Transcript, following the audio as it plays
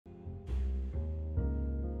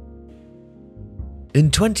In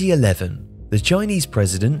 2011, the Chinese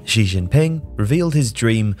President Xi Jinping revealed his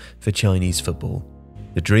dream for Chinese football.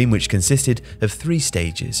 The dream which consisted of 3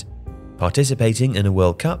 stages: participating in a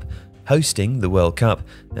World Cup, hosting the World Cup,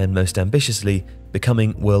 and most ambitiously,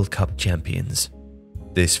 becoming World Cup champions.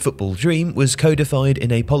 This football dream was codified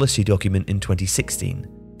in a policy document in 2016,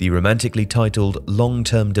 the romantically titled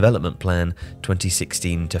Long-Term Development Plan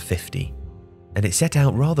 2016-50, and it set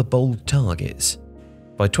out rather bold targets.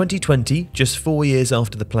 By 2020, just 4 years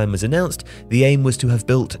after the plan was announced, the aim was to have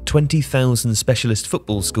built 20,000 specialist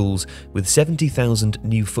football schools with 70,000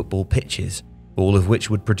 new football pitches, all of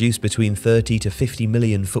which would produce between 30 to 50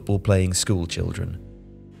 million football-playing school children.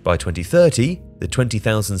 By 2030, the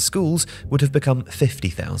 20,000 schools would have become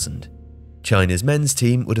 50,000. China's men's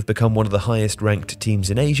team would have become one of the highest-ranked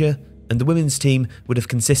teams in Asia, and the women's team would have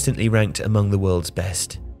consistently ranked among the world's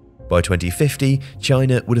best. By 2050,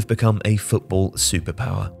 China would have become a football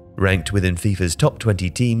superpower, ranked within FIFA's top 20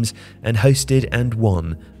 teams, and hosted and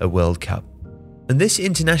won a World Cup. And this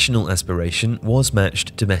international aspiration was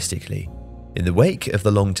matched domestically. In the wake of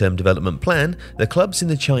the long-term development plan, the clubs in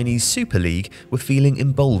the Chinese Super League were feeling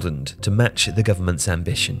emboldened to match the government's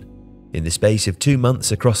ambition. In the space of 2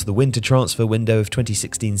 months across the winter transfer window of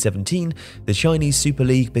 2016-17, the Chinese Super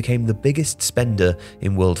League became the biggest spender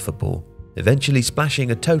in world football, eventually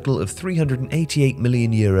splashing a total of €388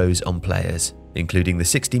 million on players, including the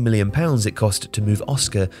 £60 million it cost to move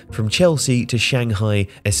Oscar from Chelsea to Shanghai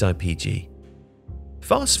SIPG.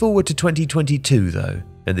 Fast forward to 2022 though,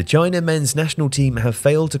 and the China men's national team have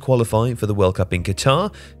failed to qualify for the World Cup in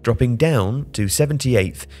Qatar, dropping down to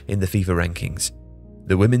 78th in the FIFA rankings.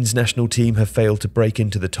 The women's national team have failed to break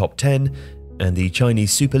into the top 10, and the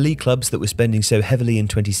Chinese Super League clubs that were spending so heavily in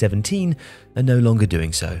 2017 are no longer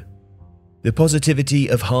doing so. The positivity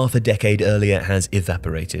of half a decade earlier has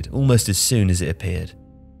evaporated almost as soon as it appeared.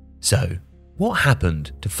 So, what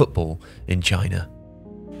happened to football in China?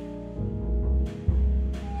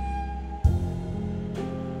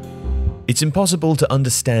 It's impossible to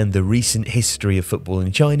understand the recent history of football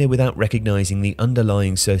in China without recognizing the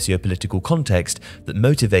underlying socio-political context that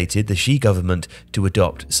motivated the Xi government to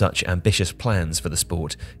adopt such ambitious plans for the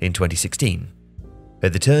sport in 2016.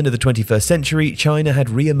 At the turn of the 21st century, China had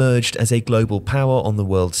re-emerged as a global power on the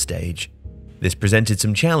world stage. This presented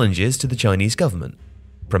some challenges to the Chinese government.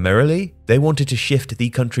 Primarily, they wanted to shift the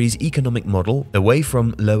country's economic model away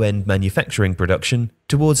from low-end manufacturing production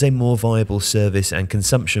towards a more viable service and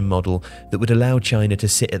consumption model that would allow China to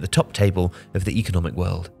sit at the top table of the economic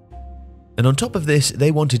world. And on top of this, they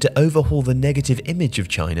wanted to overhaul the negative image of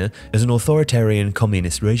China as an authoritarian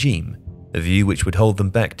communist regime, a view which would hold them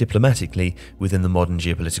back diplomatically within the modern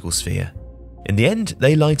geopolitical sphere. In the end,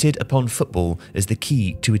 they lighted upon football as the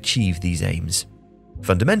key to achieve these aims.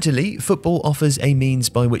 Fundamentally, football offers a means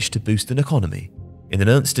by which to boost an economy. In an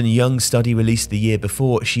Ernst & Young study released the year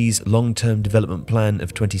before Xi's long-term development plan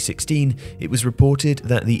of 2016, it was reported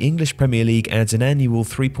that the English Premier League adds an annual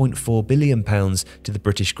 £3.4 billion to the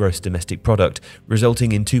British gross domestic product,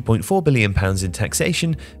 resulting in £2.4 billion in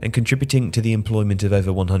taxation and contributing to the employment of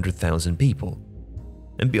over 100,000 people.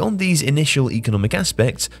 And beyond these initial economic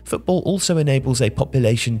aspects, football also enables a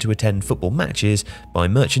population to attend football matches, buy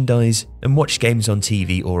merchandise, and watch games on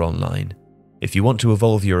TV or online. If you want to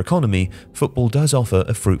evolve your economy, football does offer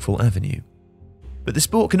a fruitful avenue. But the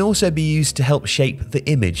sport can also be used to help shape the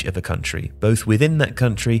image of a country, both within that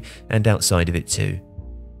country and outside of it too.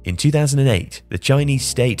 In 2008, the Chinese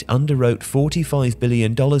state underwrote $45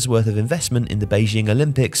 billion worth of investment in the Beijing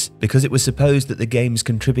Olympics because it was supposed that the Games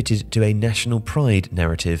contributed to a national pride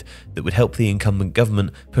narrative that would help the incumbent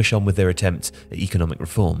government push on with their attempts at economic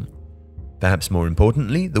reform. Perhaps more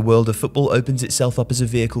importantly, the world of football opens itself up as a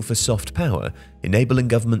vehicle for soft power, enabling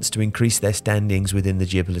governments to increase their standings within the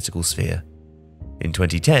geopolitical sphere. In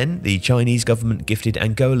 2010, the Chinese government gifted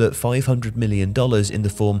Angola $500 million in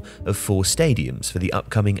the form of 4 stadiums for the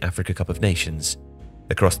upcoming Africa Cup of Nations.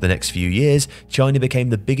 Across the next few years, China became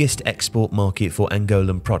the biggest export market for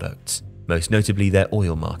Angolan products, most notably their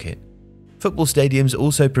oil market. Football stadiums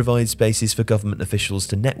also provide spaces for government officials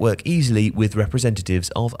to network easily with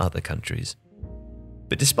representatives of other countries.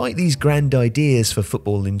 But despite these grand ideas for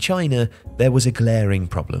football in China, there was a glaring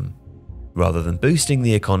problem. Rather than boosting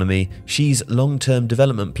the economy, Xi's long-term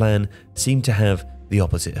development plan seemed to have the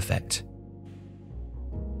opposite effect.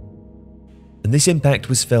 And this impact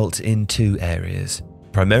was felt in 2 areas.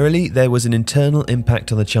 Primarily, there was an internal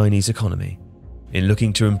impact on the Chinese economy. In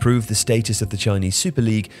looking to improve the status of the Chinese Super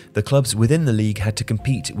League, the clubs within the league had to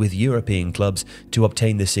compete with European clubs to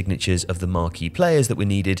obtain the signatures of the marquee players that were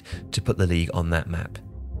needed to put the league on that map.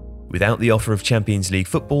 Without the offer of Champions League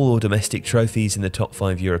football or domestic trophies in the top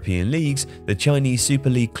 5 European leagues, the Chinese Super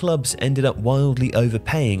League clubs ended up wildly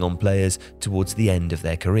overpaying on players towards the end of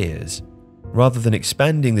their careers. Rather than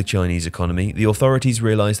expanding the Chinese economy, the authorities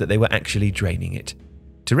realized that they were actually draining it.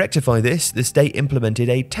 To rectify this, the state implemented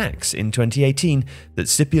a tax in 2018 that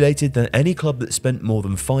stipulated that any club that spent more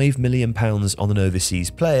than £5 million on an overseas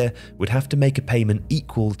player would have to make a payment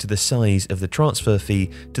equal to the size of the transfer fee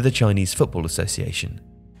to the Chinese Football Association.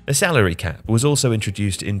 A salary cap was also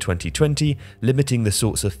introduced in 2020, limiting the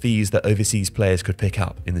sorts of fees that overseas players could pick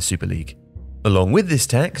up in the Super League. Along with this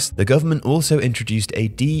tax, the government also introduced a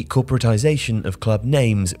de-corporatization of club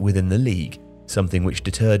names within the league, something which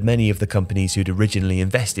deterred many of the companies who'd originally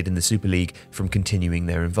invested in the Super League from continuing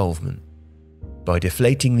their involvement. By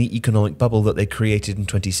deflating the economic bubble that they created in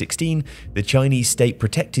 2016, the Chinese state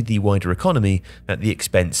protected the wider economy at the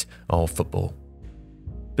expense of football.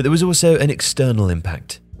 But there was also an external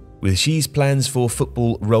impact. With Xi's plans for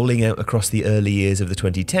football rolling out across the early years of the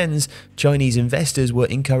 2010s, Chinese investors were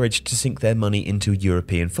encouraged to sink their money into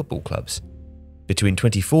European football clubs. Between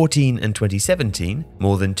 2014 and 2017,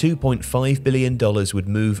 more than $2.5 billion would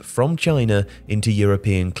move from China into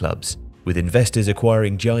European clubs, with investors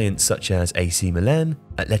acquiring giants such as AC Milan,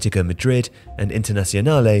 Atletico Madrid, and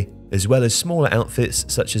Internazionale, as well as smaller outfits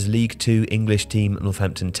such as League Two English team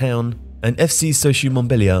Northampton Town and FC Sochaux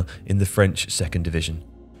Montbéliard in the French Second Division.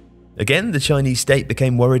 Again, the Chinese state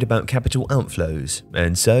became worried about capital outflows,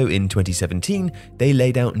 and so in 2017 they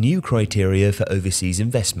laid out new criteria for overseas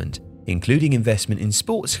investment, including investment in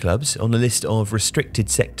sports clubs on a list of restricted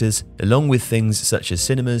sectors, along with things such as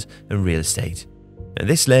cinemas and real estate. And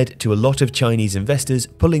this led to a lot of Chinese investors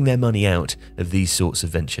pulling their money out of these sorts of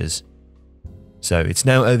ventures. So it's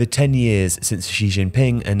now over 10 years since Xi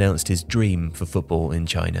Jinping announced his dream for football in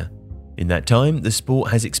China. In that time, the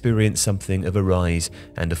sport has experienced something of a rise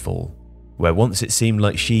and a fall. Where once it seemed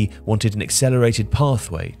like Xi wanted an accelerated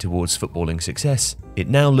pathway towards footballing success, it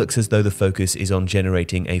now looks as though the focus is on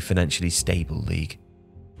generating a financially stable league.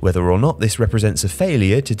 Whether or not this represents a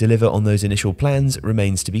failure to deliver on those initial plans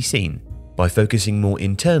remains to be seen. By focusing more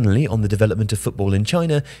internally on the development of football in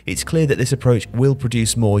China, it's clear that this approach will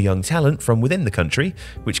produce more young talent from within the country,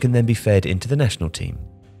 which can then be fed into the national team.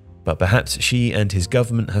 But perhaps Xi and his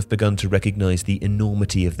government have begun to recognize the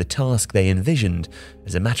enormity of the task they envisioned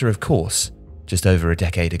as a matter of course just over a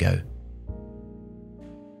decade ago.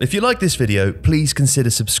 If you like this video, please consider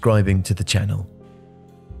subscribing to the channel.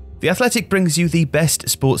 The Athletic brings you the best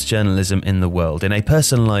sports journalism in the world in a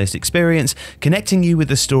personalized experience, connecting you with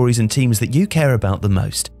the stories and teams that you care about the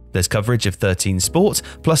most. There's coverage of 13 sports,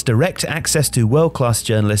 plus direct access to world-class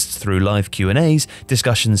journalists through live Q&As,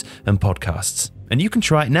 discussions, and podcasts. And you can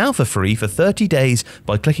try it now for free for 30 days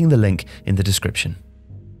by clicking the link in the description.